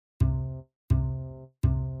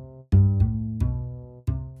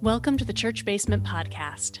Welcome to the Church Basement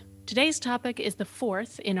Podcast. Today's topic is the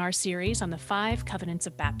fourth in our series on the 5 covenants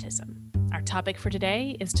of baptism. Our topic for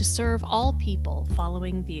today is to serve all people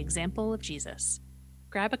following the example of Jesus.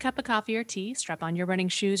 Grab a cup of coffee or tea, strap on your running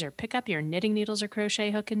shoes, or pick up your knitting needles or crochet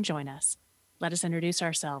hook and join us. Let us introduce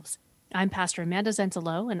ourselves. I'm Pastor Amanda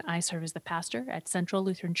Zenzalo, and I serve as the pastor at Central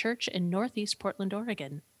Lutheran Church in Northeast Portland,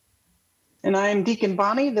 Oregon. And I'm Deacon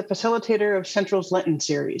Bonnie, the facilitator of Central's Lenten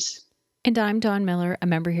series. And I'm Dawn Miller, a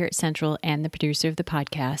member here at Central and the producer of the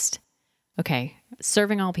podcast. Okay,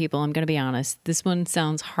 serving all people, I'm going to be honest, this one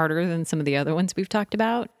sounds harder than some of the other ones we've talked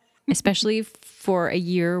about, especially for a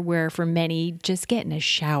year where for many, just getting a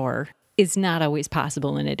shower is not always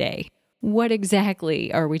possible in a day. What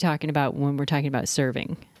exactly are we talking about when we're talking about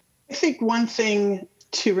serving? I think one thing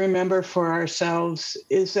to remember for ourselves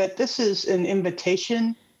is that this is an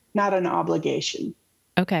invitation, not an obligation.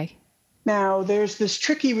 Okay. Now, there's this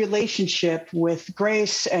tricky relationship with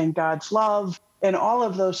grace and God's love and all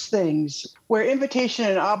of those things where invitation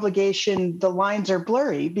and obligation, the lines are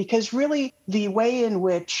blurry because really the way in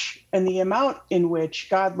which and the amount in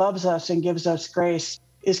which God loves us and gives us grace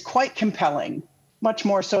is quite compelling, much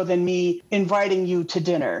more so than me inviting you to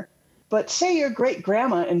dinner. But say your great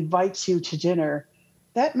grandma invites you to dinner,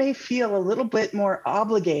 that may feel a little bit more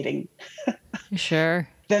obligating. Sure.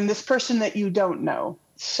 Than this person that you don't know.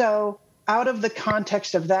 So out of the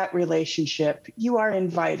context of that relationship, you are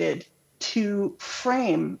invited to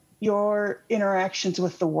frame your interactions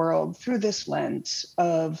with the world through this lens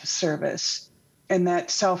of service and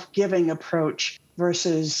that self-giving approach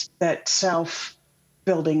versus that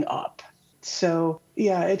self-building up. So,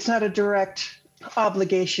 yeah, it's not a direct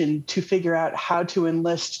obligation to figure out how to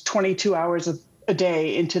enlist 22 hours a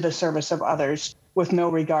day into the service of others with no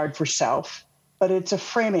regard for self. But it's a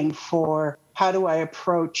framing for how do I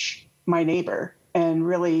approach my neighbor and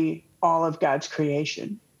really all of God's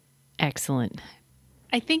creation. Excellent.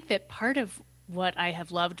 I think that part of what I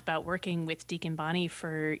have loved about working with Deacon Bonnie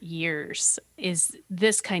for years is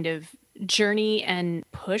this kind of journey and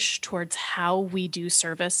push towards how we do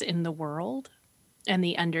service in the world and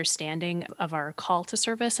the understanding of our call to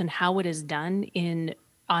service and how it is done in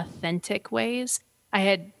authentic ways. I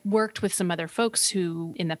had worked with some other folks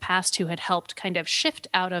who in the past who had helped kind of shift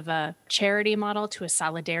out of a charity model to a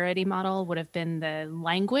solidarity model would have been the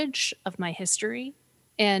language of my history.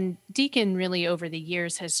 And Deacon really over the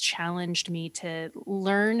years has challenged me to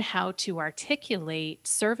learn how to articulate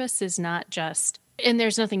service is not just, and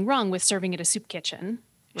there's nothing wrong with serving at a soup kitchen,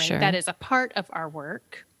 right? Sure. That is a part of our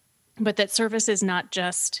work, but that service is not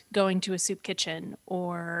just going to a soup kitchen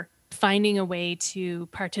or finding a way to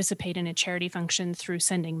participate in a charity function through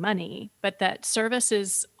sending money, but that service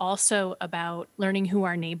is also about learning who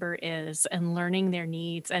our neighbor is and learning their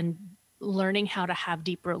needs and learning how to have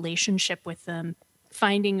deep relationship with them,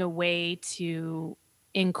 finding a way to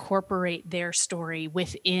incorporate their story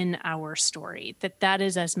within our story, that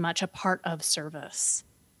is as much a part of service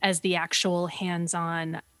as the actual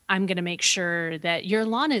hands-on, I'm going to make sure that your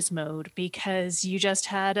lawn is mowed because you just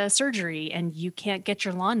had a surgery and you can't get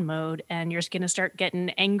your lawn mowed and you're going to start getting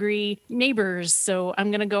angry neighbors. So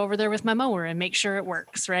I'm going to go over there with my mower and make sure it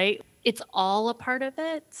works, right? It's all a part of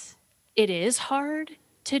it. It is hard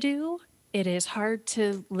to do. It is hard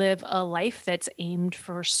to live a life that's aimed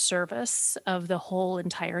for service of the whole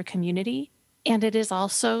entire community. And it is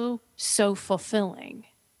also so fulfilling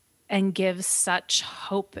and gives such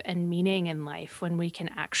hope and meaning in life when we can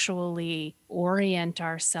actually orient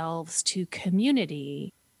ourselves to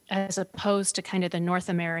community as opposed to kind of the North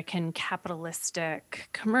American capitalistic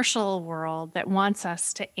commercial world that wants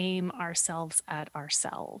us to aim ourselves at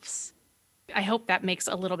ourselves. I hope that makes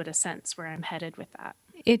a little bit of sense where I'm headed with that.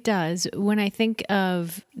 It does. When I think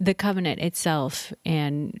of the covenant itself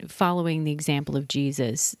and following the example of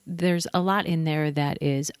Jesus, there's a lot in there that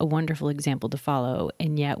is a wonderful example to follow.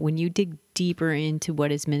 And yet when you dig deeper into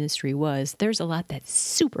what his ministry was, there's a lot that's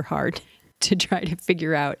super hard to try to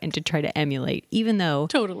figure out and to try to emulate, even though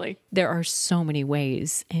Totally. there are so many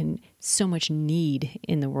ways and so much need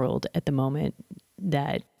in the world at the moment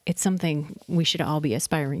that it's something we should all be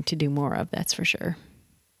aspiring to do more of, that's for sure.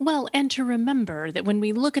 Well, and to remember that when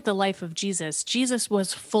we look at the life of Jesus, Jesus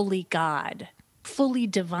was fully God, fully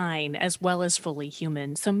divine, as well as fully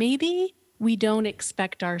human. So maybe we don't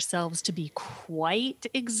expect ourselves to be quite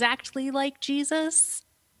exactly like Jesus,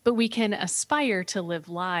 but we can aspire to live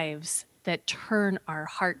lives that turn our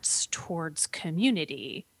hearts towards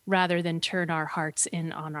community rather than turn our hearts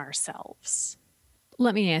in on ourselves.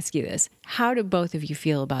 Let me ask you this. How do both of you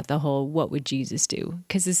feel about the whole, what would Jesus do?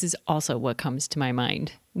 Because this is also what comes to my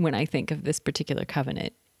mind when I think of this particular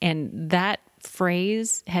covenant. And that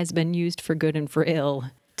phrase has been used for good and for ill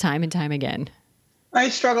time and time again. I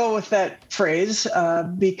struggle with that phrase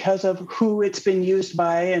because of who it's been used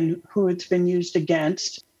by and who it's been used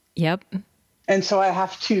against. Yep. And so I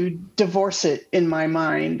have to divorce it in my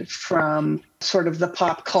mind from sort of the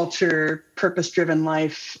pop culture purpose-driven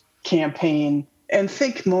life campaign and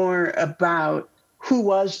think more about who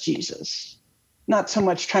was Jesus. Not so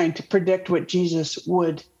much trying to predict what Jesus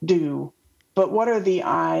would do, but what are the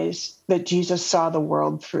eyes that Jesus saw the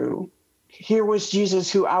world through? Here was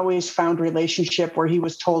Jesus who always found relationship where he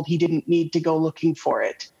was told he didn't need to go looking for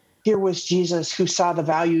it. Here was Jesus who saw the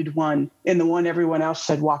valued one in the one everyone else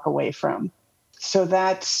said walk away from. So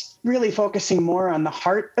that's really focusing more on the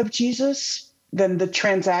heart of Jesus than the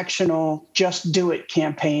transactional just do it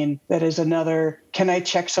campaign that is another, can I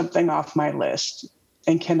check something off my list?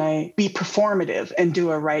 And can I be performative and do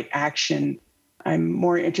a right action? I'm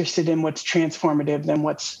more interested in what's transformative than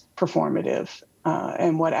what's performative,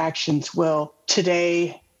 and what actions will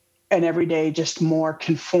today and every day just more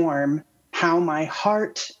conform how my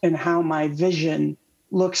heart and how my vision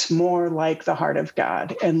looks more like the heart of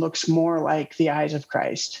God and looks more like the eyes of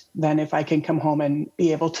Christ than if I can come home and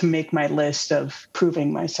be able to make my list of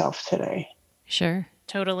proving myself today. Sure.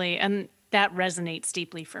 Totally. And that resonates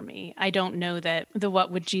deeply for me. I don't know that the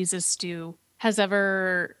What Would Jesus Do has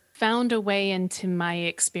ever found a way into my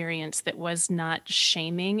experience that was not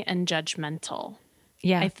shaming and judgmental.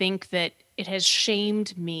 Yeah. I think that it has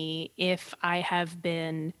shamed me if I have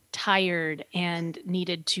been tired and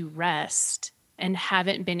needed to rest and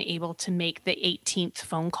haven't been able to make the 18th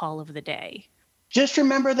phone call of the day. Just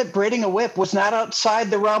remember that braiding a whip was not outside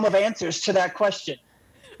the realm of answers to that question.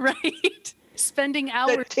 Right? Spending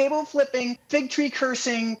hours. The table flipping, fig tree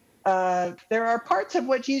cursing, there are parts of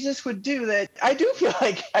what Jesus would do that I do feel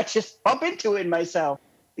like I just bump into in myself,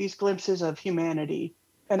 these glimpses of humanity.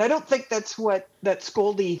 And I don't think that's what that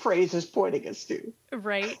scoldy phrase is pointing us to.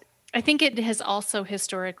 Right. I think it has also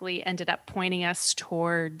historically ended up pointing us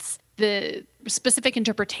towards the specific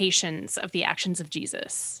interpretations of the actions of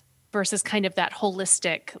Jesus versus kind of that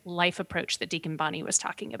holistic life approach that Deacon Bonnie was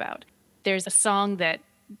talking about. There's a song that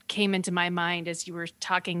came into my mind as you were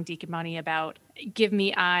talking, Deacon Bonnie, about "Give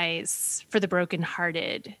Me Eyes for the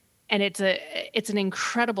Brokenhearted." And it's an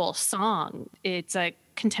incredible song. It's a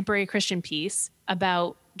contemporary Christian piece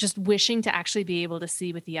about just wishing to actually be able to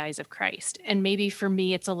see with the eyes of Christ. And maybe for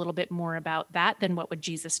me, it's a little bit more about that than what would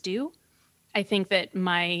Jesus do. I think that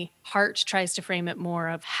my heart tries to frame it more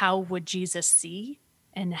of how would Jesus see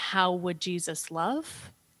and how would Jesus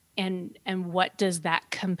love, and what does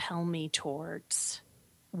that compel me towards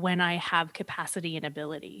when I have capacity and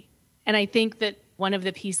ability. And I think that one of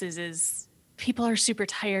the pieces is people are super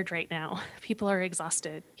tired right now. People are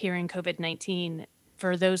exhausted here in COVID-19.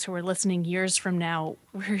 For those who are listening years from now,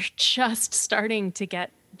 we're just starting to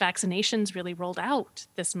get vaccinations really rolled out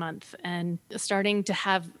this month and starting to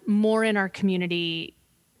have more in our community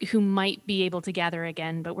who might be able to gather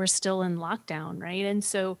again, but we're still in lockdown, right? And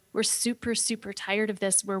so we're super, super tired of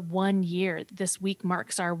this. We're 1 year. This week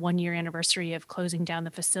marks our 1 year anniversary of closing down the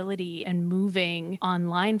facility and moving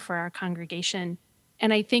online for our congregation.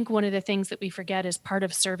 And I think one of the things that we forget as part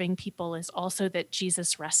of serving people is also that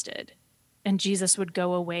Jesus rested. And Jesus would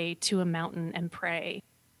go away to a mountain and pray.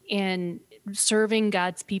 And serving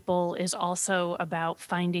God's people is also about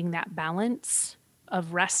finding that balance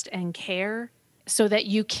of rest and care so that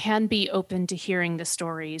you can be open to hearing the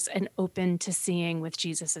stories and open to seeing with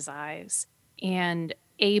Jesus's eyes and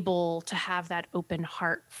able to have that open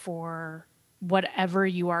heart for whatever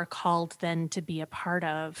you are called then to be a part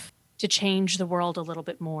of, to change the world a little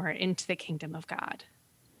bit more into the kingdom of God.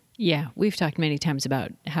 Yeah, we've talked many times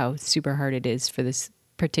about how super hard it is for this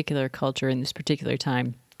particular culture in this particular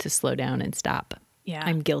time to slow down and stop. Yeah.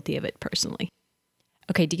 I'm guilty of it personally.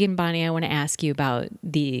 Okay, Deacon Bonnie, I want to ask you about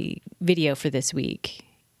the video for this week.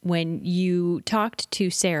 When you talked to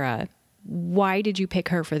Sarah, why did you pick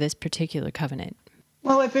her for this particular covenant?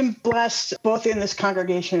 Well, I've been blessed both in this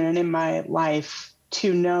congregation and in my life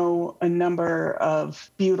to know a number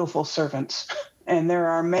of beautiful servants. And there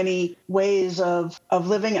are many ways of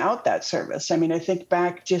living out that service. I mean, I think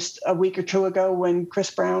back just a week or two ago when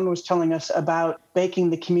Chris Brown was telling us about baking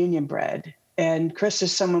the communion bread. And Chris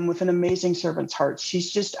is someone with an amazing servant's heart.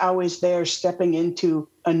 She's just always there stepping into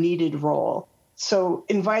a needed role. So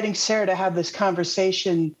inviting Sarah to have this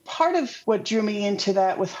conversation, part of what drew me into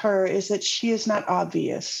that with her is that she is not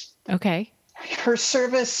obvious. Okay. Her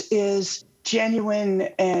service is genuine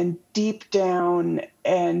and deep down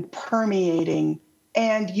and permeating.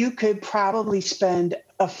 And you could probably spend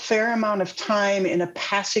a fair amount of time in a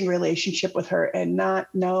passing relationship with her and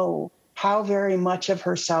not know how very much of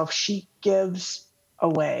herself she gives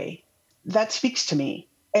away. That speaks to me.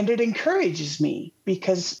 And it encourages me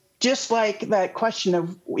because just like that question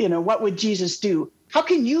of, what would Jesus do? How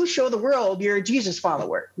can you show the world you're a Jesus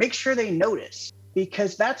follower? Make sure they notice,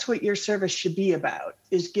 because that's what your service should be about,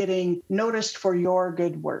 is getting noticed for your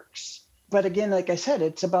good works. But again, like I said,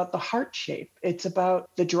 it's about the heart shape. It's about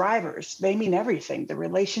the drivers. They mean everything, the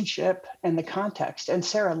relationship and the context. And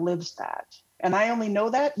Sarah lives that. And I only know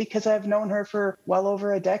that because I've known her for well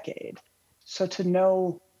over a decade. So to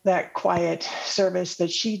know that quiet service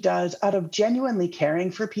that she does out of genuinely caring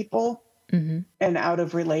for people and out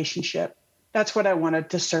of relationship, that's what I wanted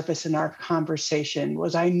to surface in our conversation.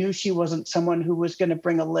 Was I knew she wasn't someone who was going to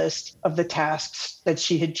bring a list of the tasks that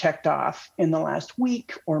she had checked off in the last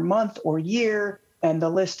week or month or year and the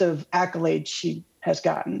list of accolades she has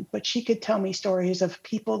gotten. But she could tell me stories of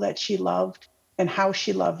people that she loved and how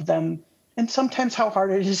she loved them, and sometimes how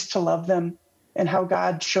hard it is to love them and how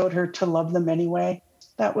God showed her to love them anyway.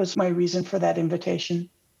 That was my reason for that invitation.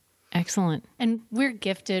 Excellent. And we're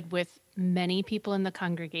gifted with many people in the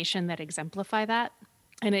congregation that exemplify that.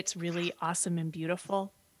 And it's really awesome and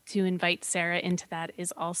beautiful. To invite Sarah into that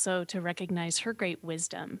is also to recognize her great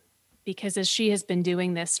wisdom. Because as she has been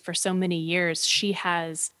doing this for so many years, she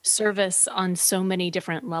has service on so many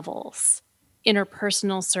different levels: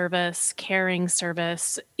 interpersonal service, caring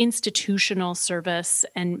service, institutional service,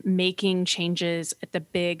 and making changes at the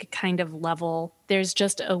big kind of level. There's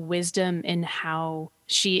just a wisdom in how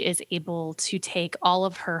she is able to take all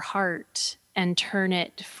of her heart and turn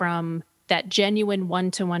it from that genuine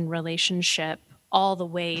one-to-one relationship all the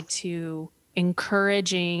way to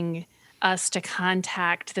encouraging us to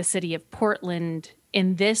contact the city of Portland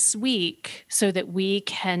in this week so that we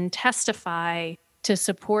can testify to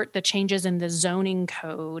support the changes in the zoning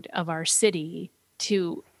code of our city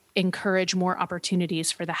to encourage more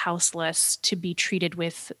opportunities for the houseless to be treated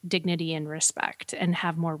with dignity and respect and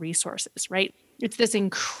have more resources, right? It's this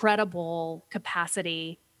incredible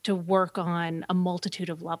capacity to work on a multitude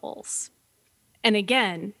of levels. And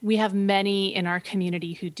again, we have many in our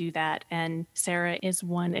community who do that. And Sarah is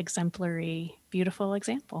one exemplary, beautiful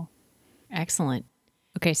example. Excellent.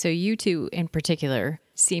 Okay, so you two in particular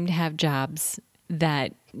seem to have jobs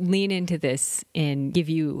that lean into this and give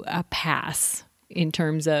you a pass in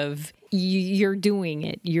terms of you're doing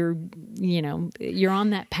it. You're on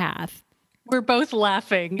that path. We're both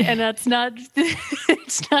laughing, and that's not,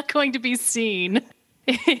 it's not going to be seen.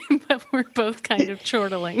 But we're both kind of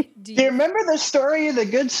chortling. Do you remember the story of the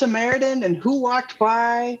Good Samaritan and who walked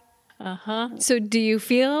by? So do you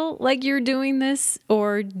feel like you're doing this,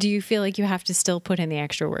 or do you feel like you have to still put in the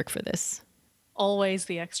extra work for this? Always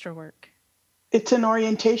the extra work. It's an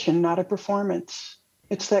orientation, not a performance.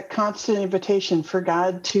 It's that constant invitation for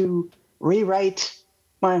God to rewrite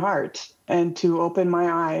my heart and to open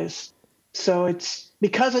my eyes. So it's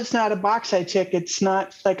because it's not a box I tick, it's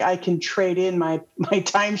not like I can trade in my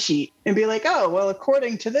timesheet and be like, oh, well,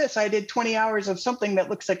 according to this, I did 20 hours of something that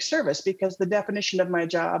looks like service, because the definition of my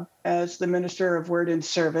job as the minister of word and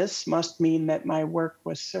service must mean that my work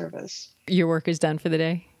was service. Your work is done for the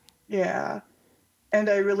day? Yeah. And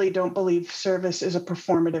I really don't believe service is a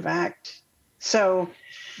performative act. So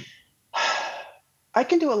I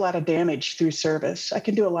can do a lot of damage through service. I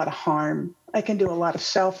can do a lot of harm. I can do a lot of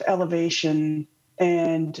self-elevation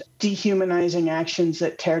and dehumanizing actions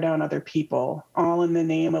that tear down other people, all in the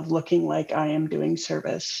name of looking like I am doing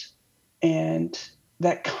service. And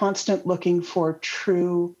that constant looking for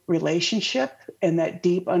true relationship and that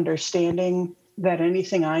deep understanding that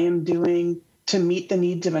anything I am doing to meet the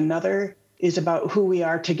needs of another is about who we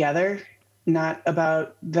are together, not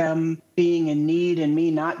about them being in need and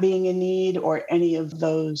me not being in need or any of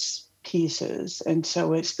those pieces. And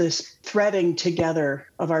so it's this threading together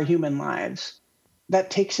of our human lives. That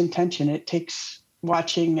takes intention. It takes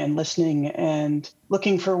watching and listening and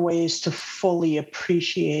looking for ways to fully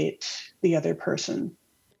appreciate the other person.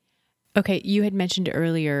 Okay, you had mentioned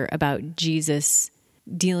earlier about Jesus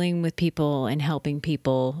dealing with people and helping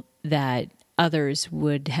people that others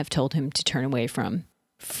would have told him to turn away from.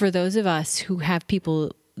 For those of us who have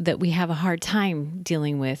people that we have a hard time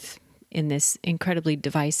dealing with in this incredibly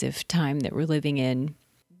divisive time that we're living in,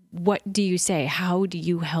 what do you say? How do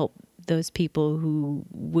you help those people who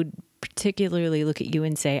would particularly look at you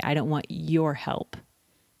and say, I don't want your help?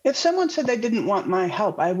 If someone said they didn't want my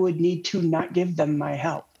help, I would need to not give them my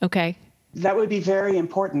help. Okay. That would be very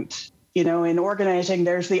important. You know, in organizing,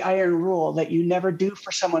 there's the iron rule that you never do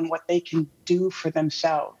for someone what they can do for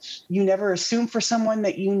themselves. You never assume for someone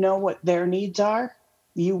that you know what their needs are.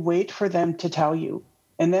 You wait for them to tell you.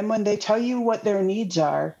 And then when they tell you what their needs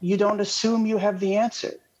are, you don't assume you have the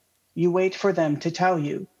answer. You wait for them to tell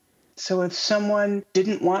you. So if someone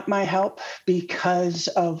didn't want my help because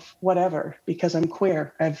of whatever, because I'm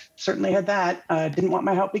queer, I've certainly had that. Didn't want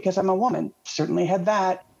my help because I'm a woman, certainly had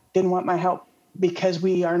that. Didn't want my help because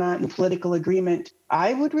we are not in political agreement.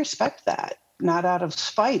 I would respect that, not out of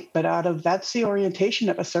spite, but out of that's the orientation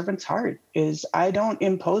of a servant's heart is I don't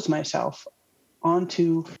impose myself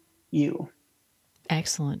onto you.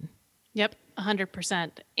 Excellent. Yep,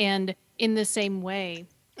 100%. And in the same way,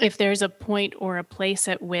 if there's a point or a place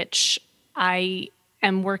at which I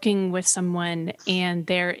am working with someone and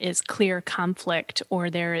there is clear conflict or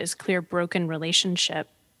there is clear broken relationship,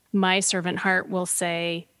 my servant heart will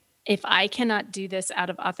say, if I cannot do this out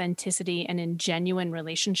of authenticity and in genuine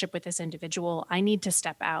relationship with this individual, I need to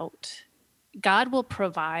step out. God will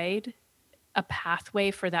provide a pathway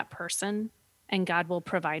for that person and God will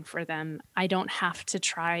provide for them. I don't have to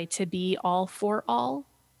try to be all for all.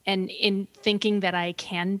 And in thinking that I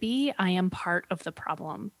can be, I am part of the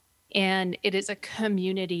problem. And it is a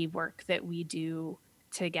community work that we do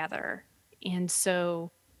together. And so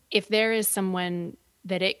if there is someone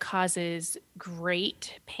that it causes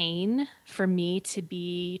great pain for me to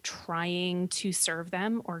be trying to serve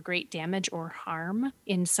them, or great damage or harm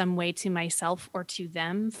in some way to myself or to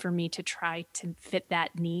them for me to try to fit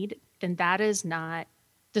that need, then that is not,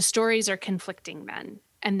 the stories are conflicting then,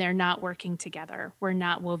 and they're not working together. We're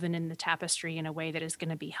not woven in the tapestry in a way that is going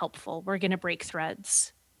to be helpful. We're going to break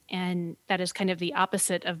threads. And that is kind of the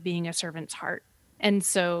opposite of being a servant's heart. And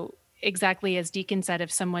so exactly as Deacon said,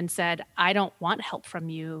 if someone said, I don't want help from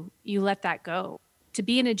you, you let that go. To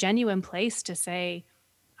be in a genuine place to say,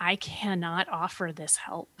 I cannot offer this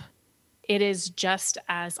help. It is just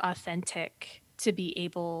as authentic to be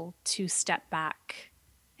able to step back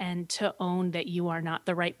and to own that you are not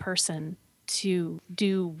the right person to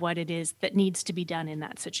do what it is that needs to be done in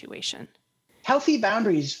that situation. Healthy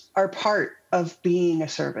boundaries are part of being a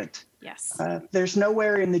servant. Yes. There's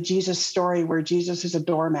nowhere in the Jesus story where Jesus is a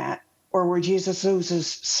doormat or where Jesus loses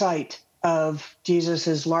sight of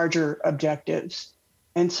Jesus's larger objectives.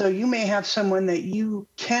 And so you may have someone that you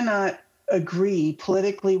cannot agree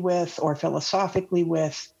politically with or philosophically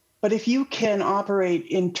with, but if you can operate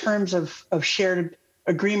in terms of shared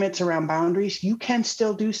agreements around boundaries, you can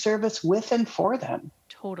still do service with and for them.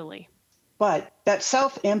 Totally. But that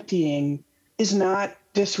self-emptying is not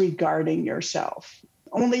disregarding yourself.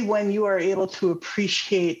 Only when you are able to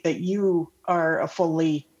appreciate that you are a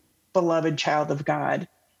fully beloved child of God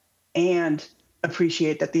and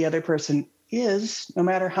appreciate that the other person is, no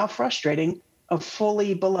matter how frustrating, a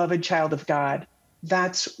fully beloved child of God,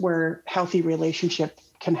 that's where healthy relationship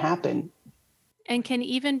can happen. And can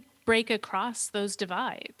even break across those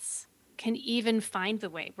divides, can even find the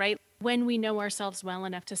way, right? When we know ourselves well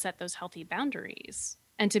enough to set those healthy boundaries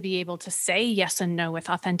and to be able to say yes and no with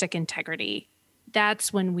authentic integrity,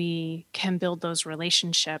 that's when we can build those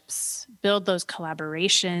relationships, build those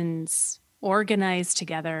collaborations, organize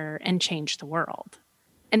together, and change the world.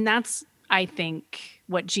 And that's, I think,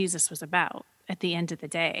 what Jesus was about at the end of the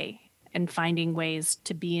day, and finding ways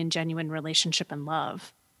to be in genuine relationship and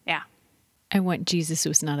love. Yeah. I want Jesus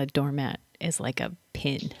was not a doormat as like a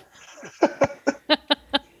pin.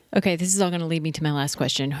 Okay, this is all going to lead me to my last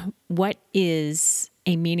question. What is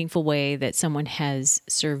a meaningful way that someone has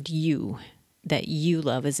served you that you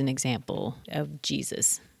love as an example of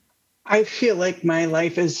Jesus? I feel like my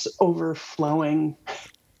life is overflowing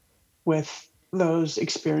with those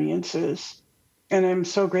experiences, and I'm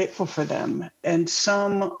so grateful for them. And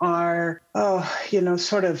some are,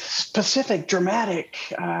 sort of specific, dramatic.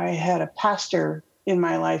 I had a pastor in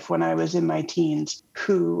my life when I was in my teens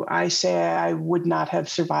who I say I would not have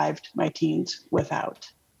survived my teens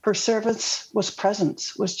without. Her service was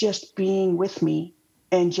presence, was just being with me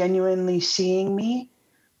and genuinely seeing me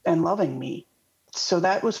and loving me. So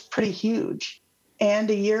that was pretty huge. And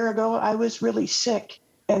a year ago, I was really sick.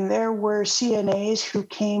 And there were CNAs who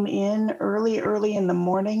came in early in the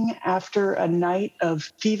morning after a night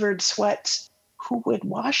of fevered sweats who would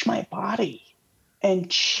wash my body and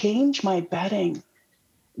change my bedding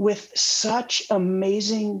with such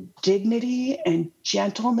amazing dignity and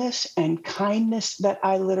gentleness and kindness that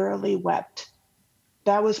I literally wept.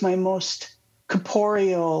 That was my most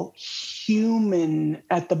corporeal, human,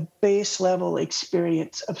 at the base level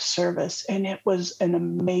experience of service. And it was an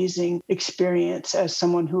amazing experience as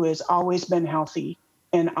someone who has always been healthy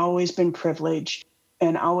and always been privileged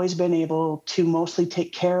and always been able to mostly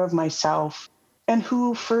take care of myself, and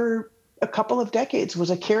who for a couple of decades was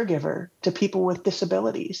a caregiver to people with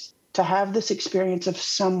disabilities. To have this experience of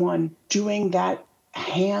someone doing that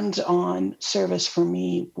hands-on service for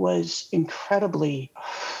me was incredibly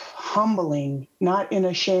humbling, not in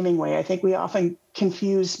a shaming way. I think we often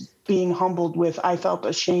confuse being humbled with I felt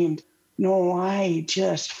ashamed. No, I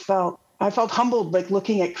felt humbled like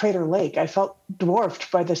looking at Crater Lake. I felt dwarfed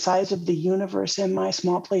by the size of the universe and my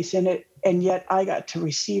small place in it. And yet I got to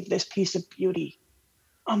receive this piece of beauty.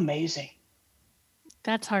 Amazing.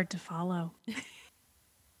 That's hard to follow.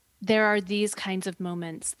 There are these kinds of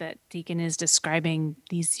moments that Deacon is describing,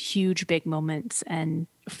 these huge, big moments. And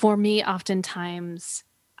for me, oftentimes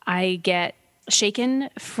I get shaken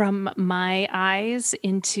from my eyes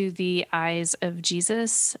into the eyes of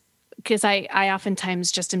Jesus, because I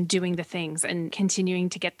oftentimes just am doing the things and continuing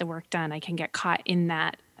to get the work done. I can get caught in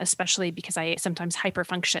that, especially because I sometimes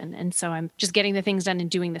hyperfunction. And so I'm just getting the things done and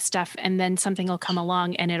doing the stuff. And then something will come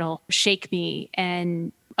along and it'll shake me.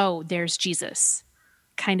 And oh, there's Jesus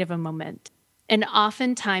kind of a moment. And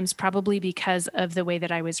oftentimes, probably because of the way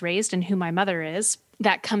that I was raised and who my mother is,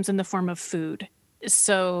 that comes in the form of food.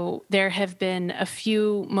 So there have been a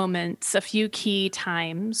few moments, a few key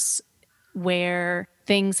times where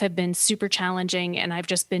things have been super challenging and I've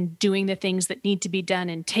just been doing the things that need to be done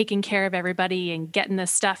and taking care of everybody and getting the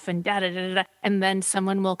stuff and da da da da. And then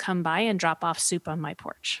someone will come by and drop off soup on my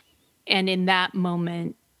porch. And in that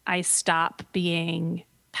moment, I stop being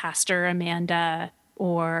Pastor Amanda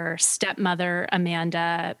or stepmother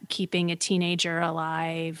Amanda keeping a teenager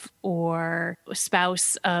alive, or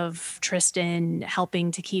spouse of Tristan helping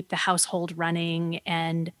to keep the household running.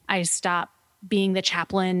 And I stop being the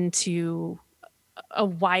chaplain to a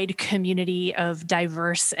wide community of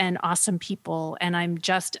diverse and awesome people. And I'm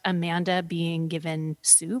just Amanda being given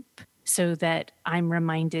soup so that I'm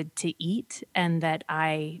reminded to eat and that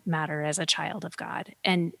I matter as a child of God.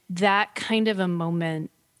 And that kind of a moment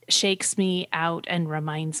shakes me out and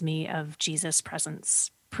reminds me of Jesus'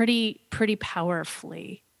 presence pretty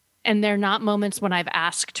powerfully. And they're not moments when I've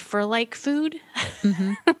asked for like food,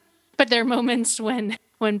 but they're moments when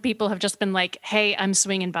people have just been like, hey, I'm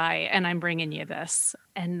swinging by and I'm bringing you this.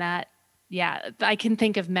 And that, yeah, I can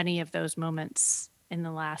think of many of those moments in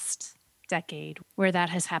the last decade where that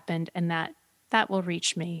has happened, and that will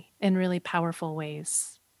reach me in really powerful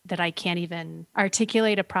ways that I can't even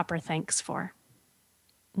articulate a proper thanks for.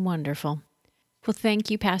 Wonderful. Well, thank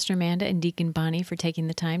you, Pastor Amanda and Deacon Bonnie, for taking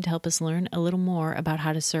the time to help us learn a little more about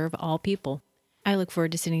how to serve all people. I look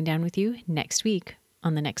forward to sitting down with you next week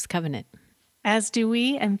on The Next Covenant. As do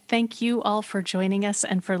we, and thank you all for joining us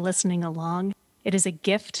and for listening along. It is a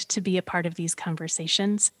gift to be a part of these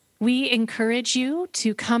conversations. We encourage you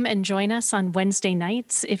to come and join us on Wednesday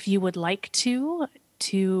nights if you would like to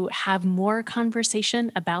have more conversation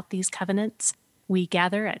about these covenants. We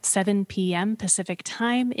gather at 7 p.m. Pacific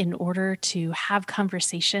time in order to have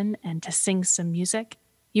conversation and to sing some music.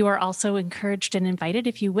 You are also encouraged and invited,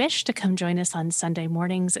 if you wish, to come join us on Sunday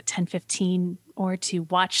mornings at 10:15, or to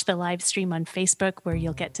watch the live stream on Facebook, where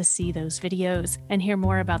you'll get to see those videos and hear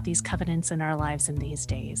more about these covenants in our lives in these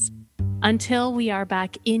days. Until we are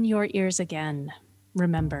back in your ears again,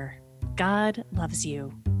 remember, God loves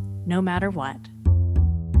you, no matter what.